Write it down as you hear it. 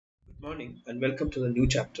Morning and welcome to the new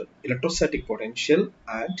chapter, Electrostatic Potential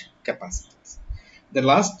and Capacitance. The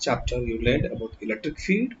last chapter you learned about electric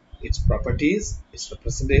field, its properties, its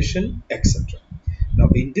representation, etc. Now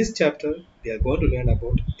in this chapter we are going to learn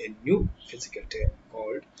about a new physical term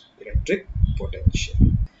called electric potential.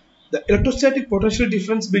 The electrostatic potential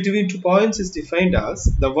difference between 2 points is defined as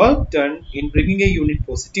the work done in bringing a unit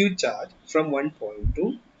positive charge from one point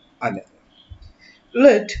to another.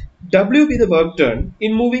 Let W be the work done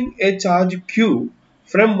in moving a charge Q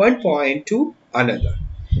from one point to another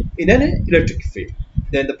in an electric field.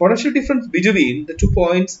 Then the potential difference between the 2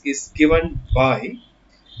 points is given by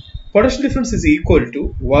potential difference is equal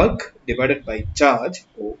to work divided by charge,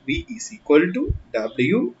 or V is equal to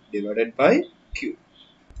W divided by Q.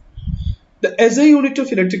 The SI unit of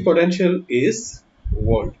electric potential is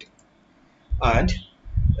volt, and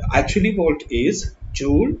actually volt is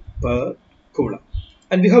joule per coulomb.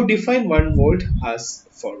 And we have defined 1 volt as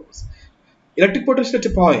follows. Electric potential at a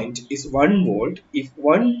point is 1 volt if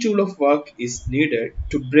 1 joule of work is needed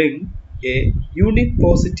to bring a unit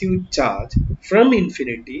positive charge from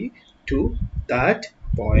infinity to that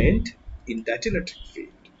point in that electric field.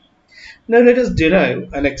 Now let us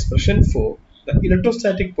derive an expression for the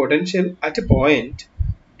electrostatic potential at a point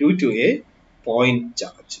due to a point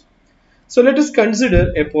charge. So let us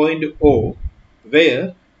consider a point O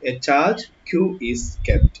where a charge Q is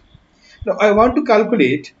kept. Now I want to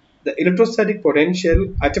calculate the electrostatic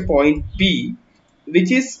potential at a point P,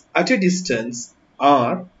 which is at a distance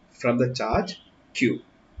R from the charge Q.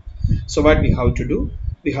 So what we have to do?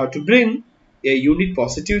 We have to bring a unit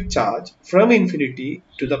positive charge from infinity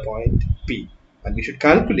to the point P, and we should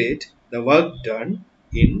calculate the work done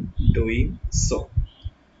in doing so.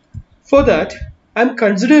 For that, I am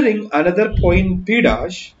considering another point P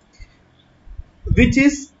dash, which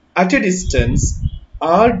is at a distance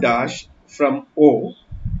R dash from O,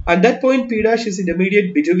 and that point P dash is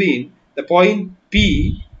intermediate between the point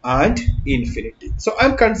P and infinity. So I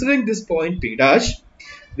am considering this point P dash,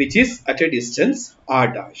 which is at a distance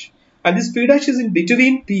R dash, and this P dash is in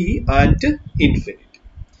between P and infinity.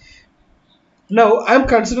 Now I am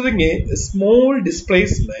considering a small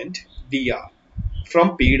displacement dr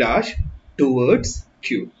from P dash towards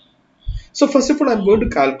Q. So first of all, I am going to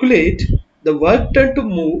calculate the work done to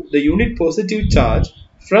move the unit positive charge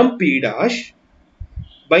from P dash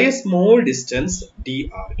by a small distance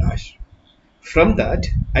dr dash. From that,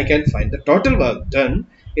 I can find the total work done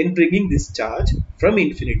in bringing this charge from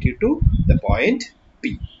infinity to the point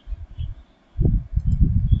P.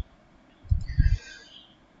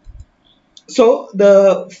 So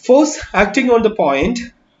the force acting on the point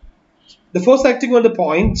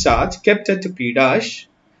charge kept at P dash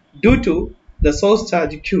due to the source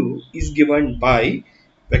charge Q is given by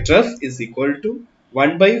vector F is equal to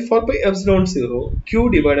 1 by 4 pi epsilon 0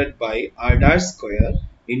 Q divided by R dash square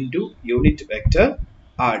into unit vector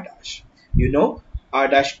R dash. You know, R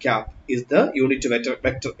dash cap is the unit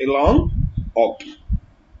vector along OP.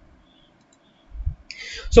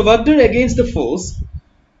 So work done against the force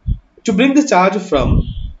to bring the charge from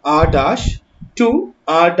R dash to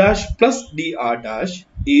R dash plus dr dash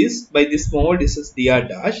is by the small distance dr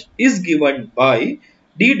dash is given by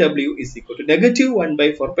dw is equal to negative 1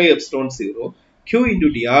 by 4 pi epsilon 0 q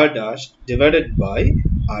into dr dash divided by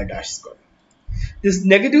r dash square. This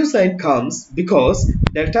negative sign comes because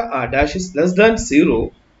delta r dash is less than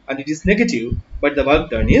 0 and it is negative, but the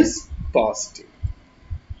work done is positive.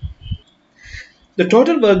 The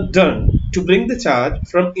total work done to bring the charge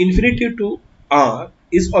from infinity to R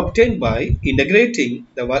is obtained by integrating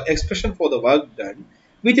the work expression for the work done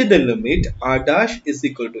within the limit R dash is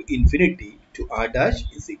equal to infinity to R dash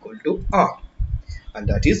is equal to R, and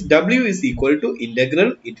that is W is equal to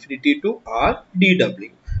integral infinity to R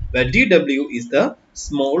dW, where dW is the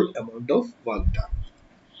small amount of work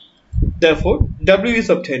done. Therefore, W is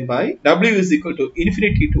obtained by W is equal to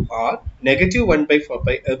infinity to R negative 1 by 4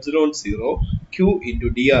 pi epsilon 0 Q into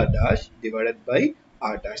dr dash divided by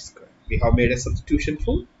R dash square. We have made a substitution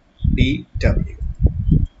for dW.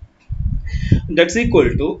 That's equal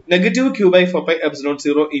to negative Q by 4 pi epsilon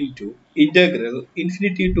 0 into integral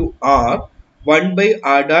infinity to R 1 by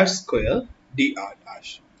R dash square dr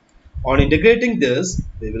dash. On integrating this,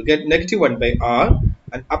 we will get negative 1 by R,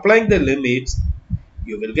 and applying the limits,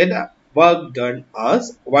 you will get work done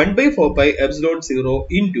as 1 by 4 pi epsilon 0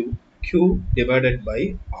 into Q divided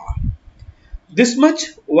by R. This much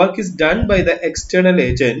work is done by the external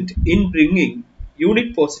agent in bringing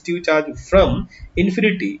unit positive charge from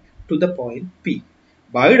infinity to the point P.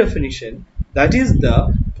 By definition, that is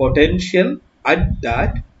the potential at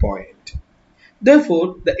that point.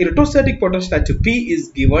 Therefore, the electrostatic potential at P is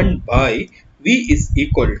given by V is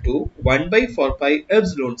equal to 1 by 4 pi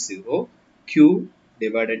epsilon 0 Q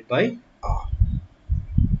divided by R.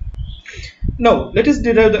 Now let us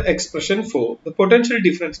derive the expression for the potential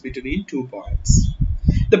difference between 2 points.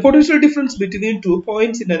 The potential difference between 2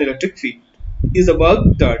 points in an electric field is the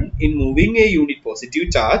work done in moving a unit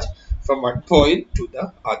positive charge from one point to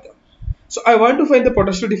the other. So I want to find the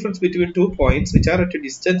potential difference between 2 points which are at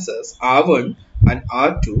distances R1 and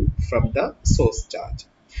R2 from the source charge.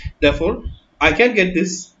 Therefore, I can get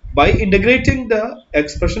this by integrating the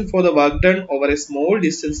expression for the work done over a small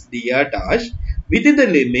distance dr dash within the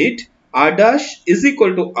limit r dash is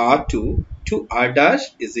equal to r2 to r dash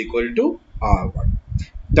is equal to r1.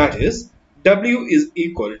 That is, w is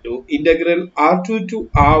equal to integral r2 to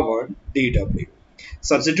r1 dw.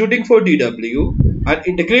 Substituting for dw and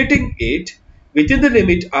integrating it within the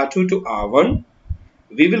limit r2 to r1,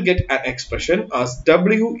 we will get an expression as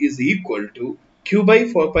w is equal to q by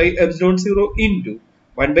 4 pi epsilon 0 into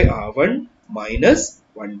 1 by r1 minus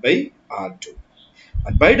 1 by r2.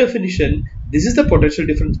 And by definition, this is the potential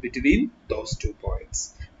difference between those 2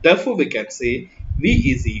 points. Therefore, we can say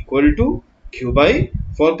V is equal to q by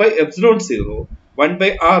 4 pi epsilon 0 1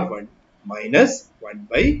 by r1 minus 1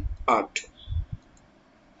 by r2.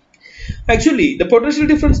 Actually, the potential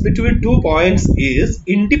difference between 2 points is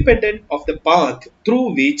independent of the path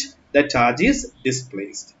through which the charge is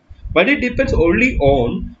displaced. But it depends only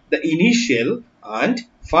on the initial and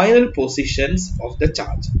final positions of the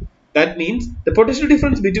charge. That means the potential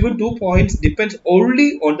difference between 2 points depends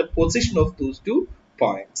only on the position of those 2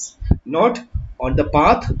 points, not on the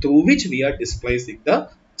path through which we are displacing the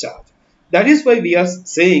charge. That is why we are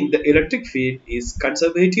saying the electric field is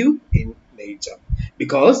conservative in nature,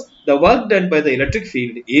 because the work done by the electric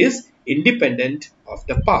field is independent of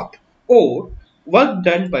the path, or work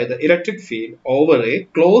done by the electric field over a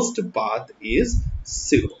closed path is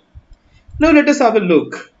zero. Now let us have a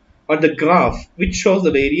look at the graph which shows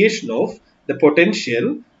the variation of the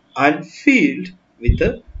potential and field with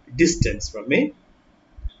the distance from a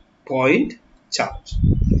point charge.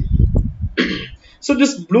 So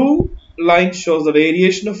this blue line shows the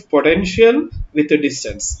variation of potential with the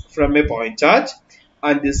distance from a point charge,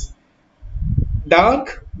 and this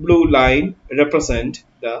dark blue line represent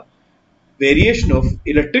the variation of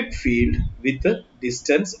electric field with the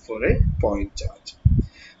distance for a point charge.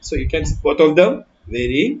 So you can see both of them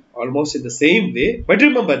varying almost in the same way, but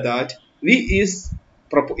remember that V is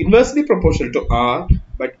inversely proportional to R,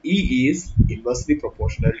 but E is inversely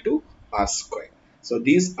proportional to R square. So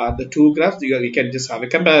these are the two graphs. We can just have a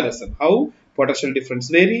comparison how potential difference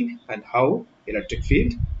vary and how electric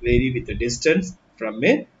field vary with the distance from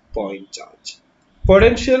a point charge.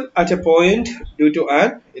 Potential at a point due to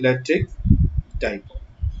an electric dipole.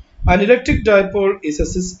 An electric dipole is a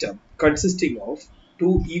system consisting of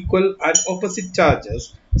two equal and opposite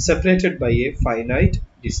charges separated by a finite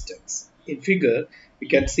distance. In figure, you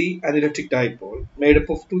can see an electric dipole made up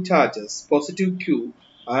of two charges, positive q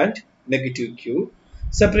and negative q,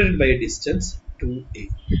 separated by a distance 2a.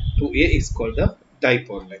 2a is called the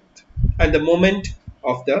dipole length, and the moment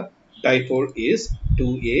of the dipole is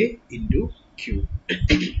 2a into q.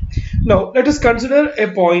 Now, let us consider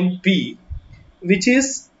a point P which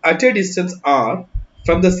is at a distance r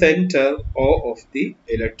from the center O of the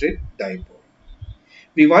electric dipole.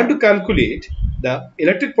 We want to calculate the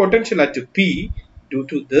electric potential at P due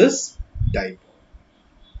to this dipole.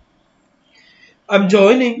 I am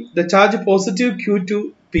joining the charge positive Q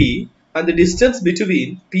to P, and the distance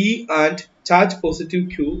between P and charge positive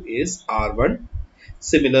Q is R1.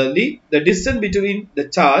 Similarly, the distance between the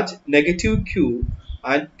charge negative Q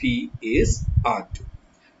and P is R2.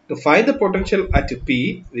 To find the potential at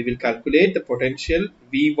P, we will calculate the potential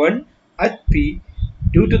V1 at P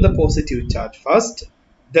due to the positive charge first,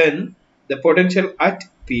 then the potential at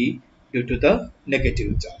P due to the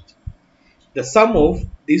negative charge. The sum of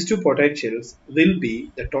these two potentials will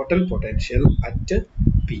be the total potential at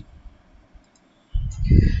P.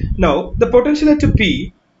 Now, the potential at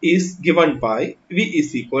P is given by V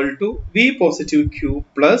is equal to V positive Q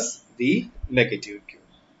plus V negative Q.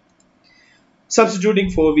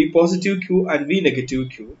 Substituting for V positive Q and V negative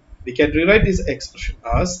Q, we can rewrite this expression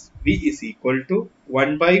as V is equal to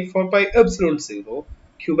 1 by 4 pi epsilon 0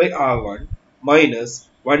 Q by R1 minus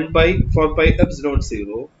 1 by 4 pi epsilon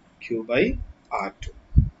 0 Q by R2,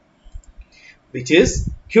 which is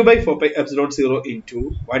Q by 4 pi epsilon 0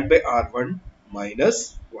 into 1 by R1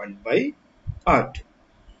 minus 1 by R2.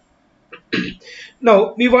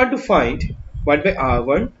 Now we want to find 1 by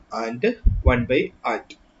R1 and 1 by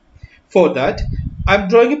R2. For that, I am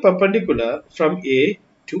drawing a perpendicular from A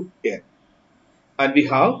to N, and we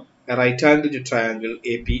have a right angled triangle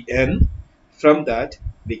APN From that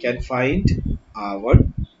we can find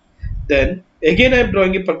R1. Then again I am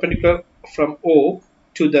drawing a perpendicular from O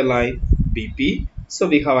to the line BP. So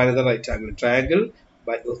we have another right angle triangle.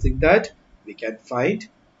 By using that we can find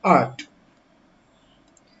R2.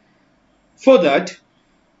 For that,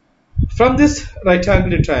 from this right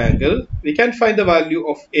angle triangle we can find the value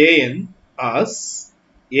of AN as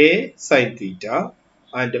A sin theta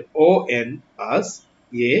and ON as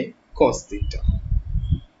A cos theta.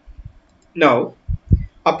 Now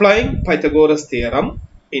applying Pythagoras theorem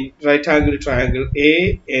in right angle triangle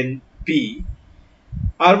ANP,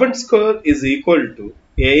 R1 square is equal to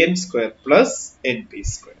AN square plus NP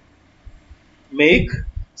square. Make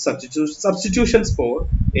substitutions for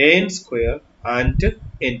AN square and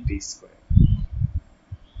NP square.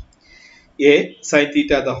 A sin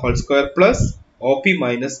theta the whole square plus OP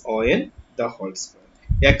minus ON the whole square.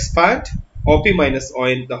 Expand OP minus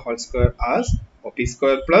ON the whole square as OP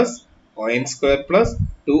square plus ON square plus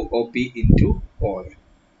 2OP into ON.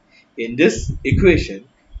 In this equation,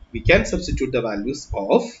 we can substitute the values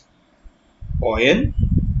of ON,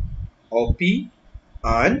 OP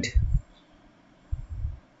and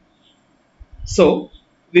so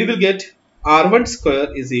we will get R1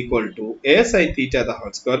 square is equal to A sin theta the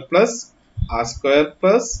whole square plus R square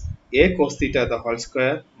plus A cos theta the whole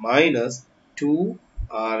square minus 2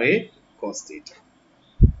 RA cos theta.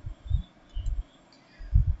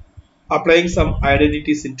 Applying some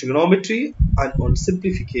identities in trigonometry and on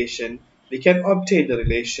simplification, we can obtain the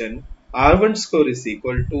relation R1 square is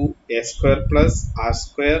equal to A square plus R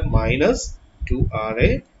square minus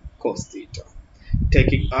 2RA cos theta.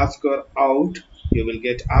 Taking R square out, you will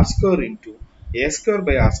get R square into A square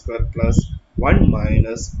by R square plus 1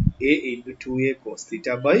 minus A into 2A cos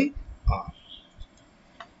theta by R.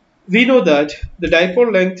 We know that the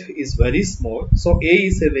dipole length is very small, so A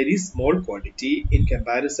is a very small quantity in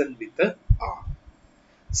comparison with the R.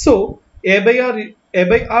 So A by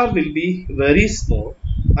R will be very small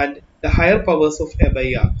and the higher powers of A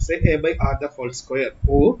by R, say A by R the whole square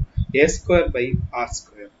or A square by R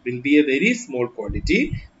square will be a very small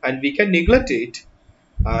quantity and we can neglect it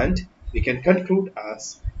and we can conclude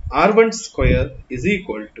as R1 square is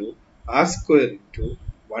equal to R square into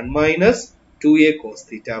 1 minus 2A cos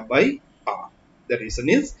theta by R. The reason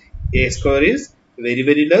is A square is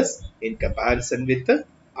very less in comparison with the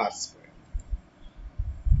R square.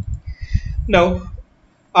 Now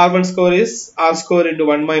R1 square is R square into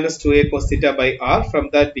 1 minus 2A cos theta by R. From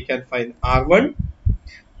that we can find R1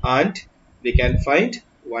 and we can find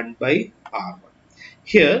 1 by R1.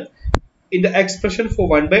 Here in the expression for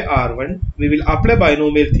 1 by R1 we will apply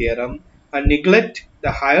binomial theorem and neglect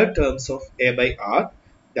the higher terms of A by R,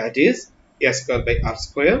 that is A square by R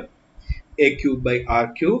square, A cube by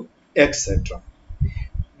R cube, etc.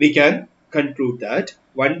 We can conclude that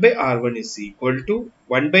 1 by R1 is equal to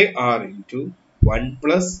 1 by R into 1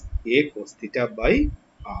 plus A cos theta by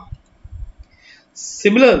R.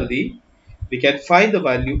 Similarly, we can find the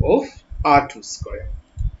value of R2 square.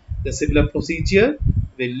 The similar procedure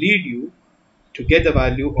will lead you to get the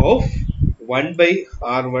value of 1 by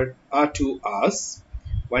R1, R2 as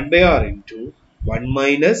 1 by R into 1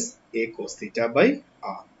 minus A cos theta by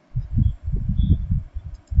R.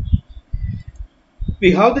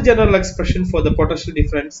 We have the general expression for the potential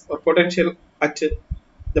difference or potential at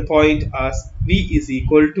the point as V is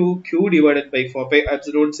equal to Q divided by 4 pi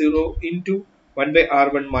epsilon 0 into 1 by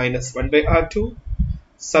R1 minus 1 by R2.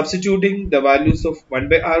 Substituting the values of 1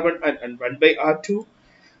 by R1 and 1 by R2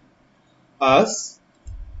 as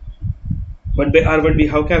 1 by R1 we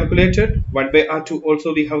have calculated, 1 by R2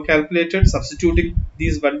 also we have calculated. Substituting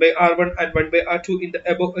these 1 by R1 and 1 by R2 in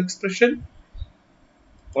the above expression,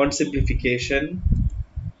 on simplification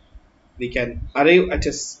we can arrive at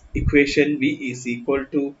an equation V is equal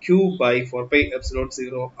to Q by 4 pi epsilon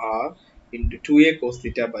 0 R into 2A cos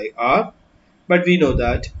theta by R. But we know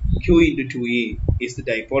that Q into 2A is the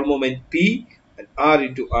dipole moment P and R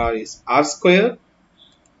into R is R square.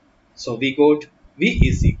 So we got V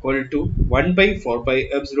is equal to 1 by 4 pi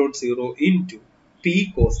epsilon 0 into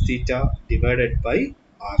P cos theta divided by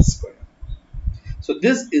R square. So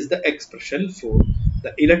this is the expression for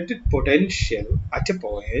the electric potential at a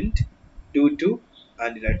point due to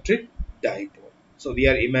an electric dipole. So we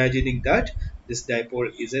are imagining that this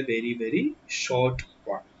dipole is a very short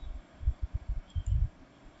one.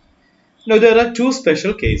 Now there are two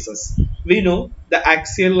special cases. We know the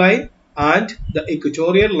axial line and the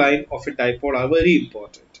equatorial line of a dipole are very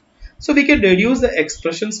important. So we can reduce the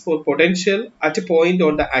expressions for potential at a point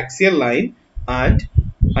on the axial line and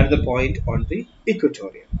another point on the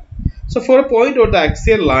equatorial line. So for a point on the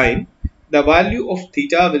axial line, the value of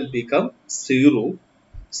theta will become 0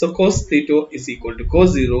 So cos theta is equal to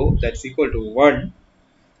cos 0, that's equal to 1.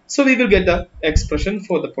 So we will get the expression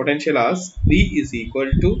for the potential as V is equal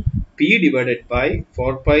to P divided by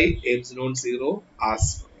 4 pi epsilon 0 r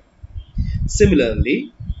square.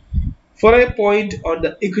 Similarly, for a point on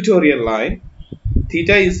the equatorial line,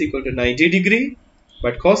 theta is equal to 90 degree,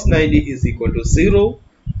 but cos 90 is equal to 0.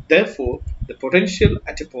 Therefore, the potential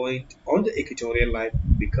at a point on the equatorial line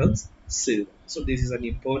becomes 0. So this is an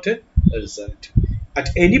important result. At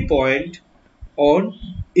any point on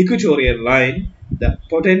equatorial line, the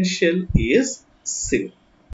potential is 0.